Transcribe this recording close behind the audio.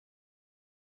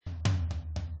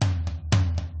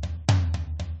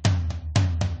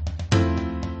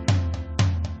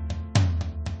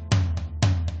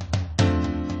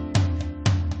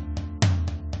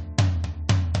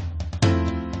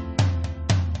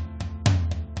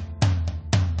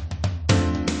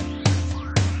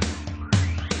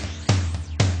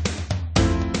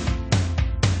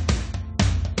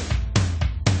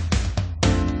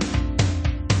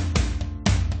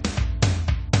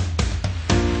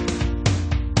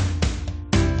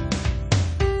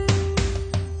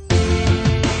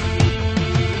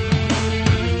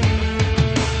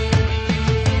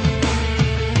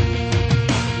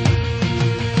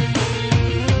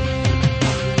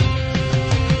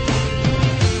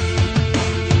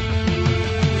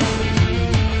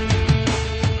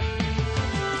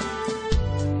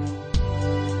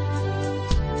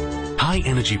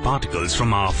energy particles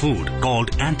from our food,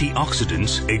 called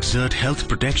antioxidants, exert health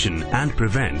protection and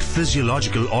prevent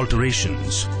physiological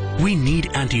alterations. We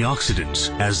need antioxidants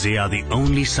as they are the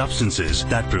only substances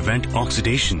that prevent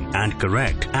oxidation and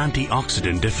correct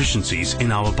antioxidant deficiencies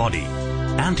in our body.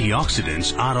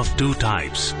 Antioxidants are of two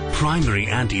types: primary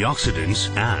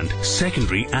antioxidants and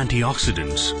secondary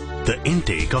antioxidants. The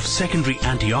intake of secondary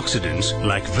antioxidants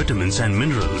like vitamins and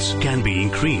minerals can be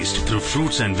increased through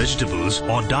fruits and vegetables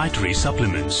or dietary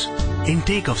supplements.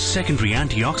 Intake of secondary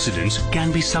antioxidants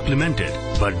can be supplemented,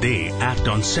 but they act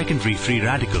on secondary free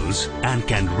radicals and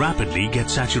can rapidly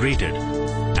get saturated.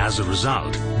 As a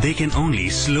result, they can only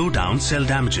slow down cell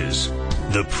damages.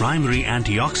 The primary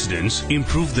antioxidants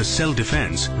improve the cell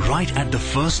defense right at the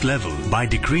first level by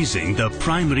decreasing the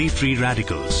primary free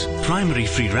radicals. Primary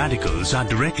free radicals are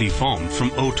directly formed from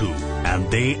O2 and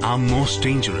they are most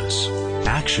dangerous.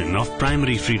 Action of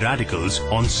primary free radicals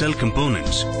on cell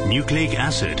components, nucleic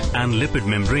acid and lipid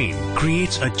membrane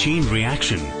creates a chain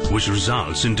reaction which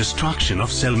results in destruction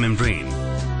of cell membrane.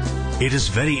 It is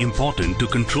very important to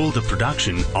control the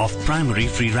production of primary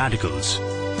free radicals.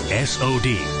 SOD,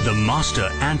 the master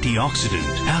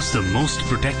antioxidant, has the most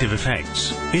protective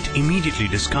effects. It immediately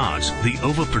discards the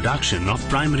overproduction of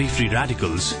primary free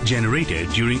radicals generated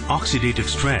during oxidative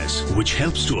stress, which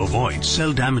helps to avoid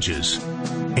cell damages.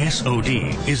 SOD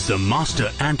is the master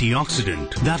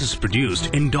antioxidant that is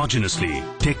produced endogenously.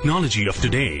 Technology of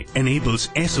today enables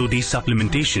SOD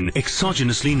supplementation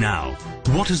exogenously now.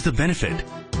 What is the benefit?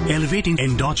 Elevating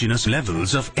endogenous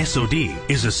levels of SOD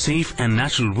is a safe and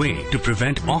natural way to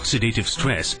prevent oxidative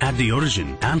stress at the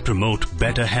origin and promote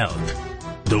better health.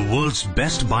 The world's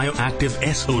best bioactive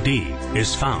SOD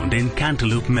is found in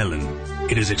cantaloupe melon.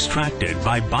 It is extracted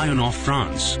by Bionor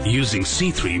France using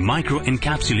C3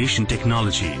 microencapsulation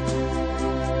technology.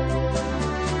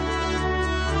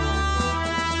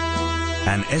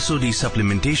 And SOD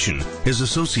supplementation is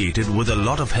associated with a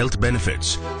lot of health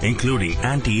benefits, including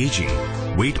anti-aging,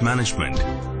 weight management,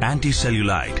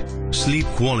 anti-cellulite, sleep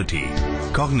quality,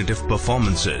 cognitive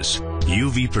performances,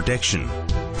 UV protection,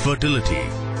 fertility,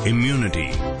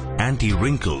 immunity,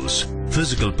 anti-wrinkles,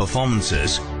 physical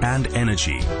performances, and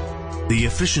energy. The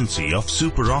efficiency of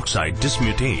superoxide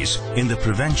dismutase in the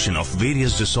prevention of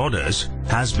various disorders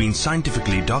has been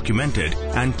scientifically documented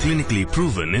and clinically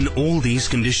proven in all these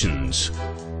conditions.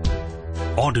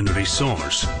 Ordinary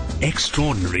source,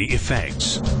 extraordinary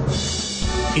effects.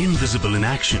 Invisible in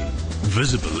action,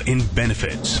 visible in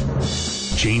benefits.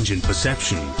 Change in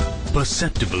perception,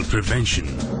 perceptible prevention.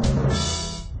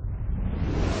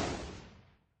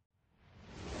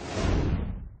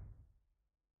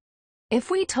 If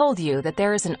we told you that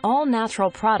there is an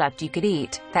all-natural product you could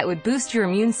eat that would boost your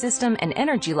immune system and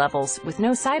energy levels with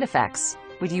no side effects,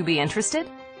 would you be interested?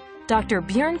 Dr.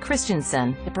 Björn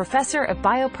Christensen, the professor of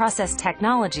bioprocess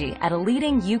technology at a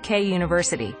leading UK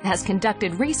university, has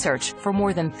conducted research for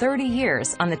more than 30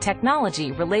 years on the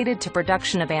technology related to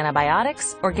production of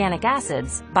antibiotics, organic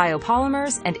acids,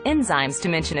 biopolymers, and enzymes, to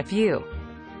mention a few.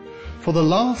 For the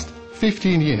last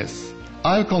 15 years,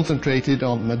 I've concentrated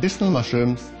on medicinal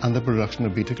mushrooms and the production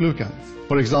of beta-glucans.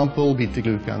 For example,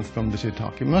 beta-glucans from the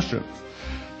shiitake mushrooms.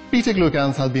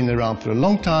 Beta-glucans have been around for a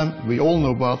long time, we all know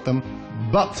about them,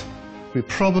 but we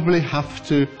probably have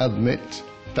to admit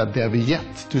that they have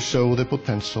yet to show the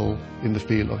potential in the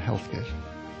field of healthcare.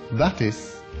 That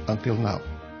is, until now.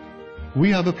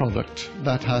 We have a product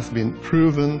that has been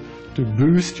proven to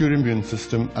boost your immune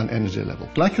system and energy level.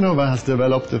 Glycanova has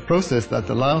developed a process that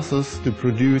allows us to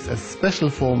produce a special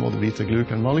form of the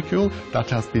beta-glucan molecule that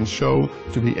has been shown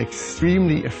to be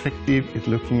extremely effective at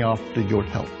looking after your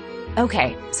health.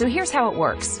 Okay, so here's how it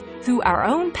works. Through our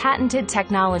own patented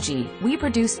technology, we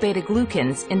produce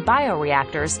beta-glucans in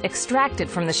bioreactors extracted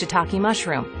from the shiitake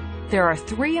mushroom. There are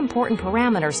 3 important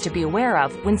parameters to be aware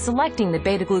of when selecting the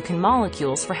beta-glucan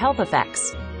molecules for health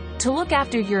effects. To look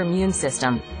after your immune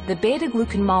system, the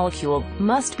beta-glucan molecule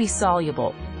must be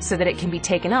soluble so that it can be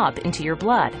taken up into your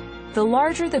blood. The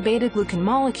larger the beta-glucan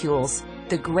molecules,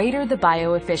 the greater the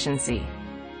bioefficiency.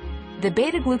 The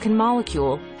beta-glucan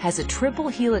molecule has a triple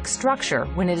helix structure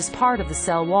when it is part of the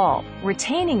cell wall.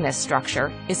 Retaining this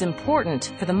structure is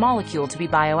important for the molecule to be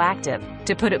bioactive.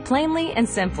 To put it plainly and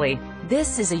simply,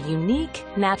 this is a unique,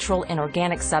 natural, and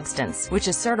organic substance which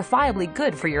is certifiably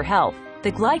good for your health.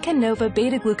 The Glycanova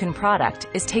beta-glucan product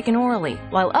is taken orally.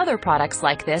 While other products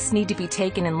like this need to be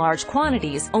taken in large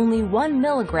quantities, only 1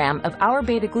 milligram of our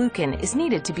beta-glucan is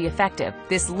needed to be effective.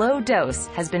 This low dose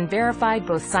has been verified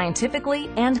both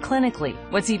scientifically and clinically.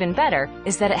 What's even better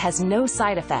is that it has no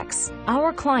side effects.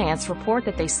 Our clients report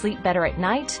that they sleep better at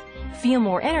night, feel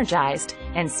more energized,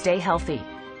 and stay healthy.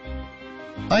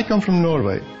 I come from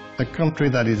Norway, a country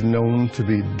that is known to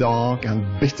be dark and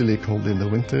bitterly cold in the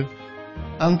winter.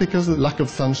 And because of the lack of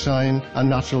sunshine and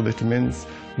natural vitamins,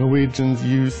 Norwegians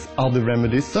use other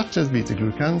remedies such as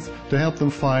beta-glucans to help them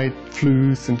fight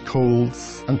flus and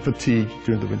colds and fatigue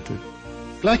during the winter.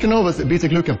 Glycanova's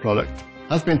beta-glucan product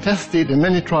has been tested in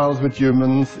many trials with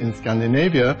humans in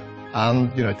Scandinavia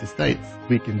and the United States.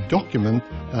 We can document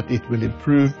that it will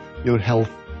improve your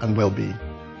health and well-being.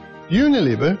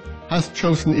 Unilever has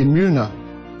chosen Immuna,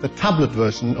 the tablet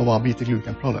version of our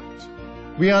beta-glucan product.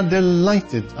 We are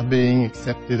delighted at being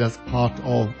accepted as part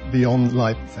of Beyond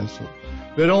Life Essential.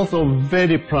 We're also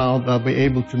very proud that we're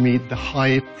able to meet the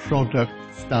high product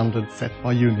standard set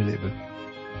by Unilever.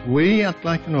 We at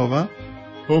Glycanova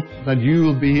hope that you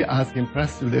will be as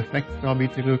impressed with the effects of our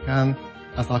beta-glucan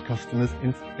as our customers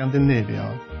in Scandinavia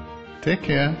are. Take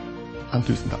care and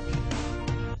tusen takk.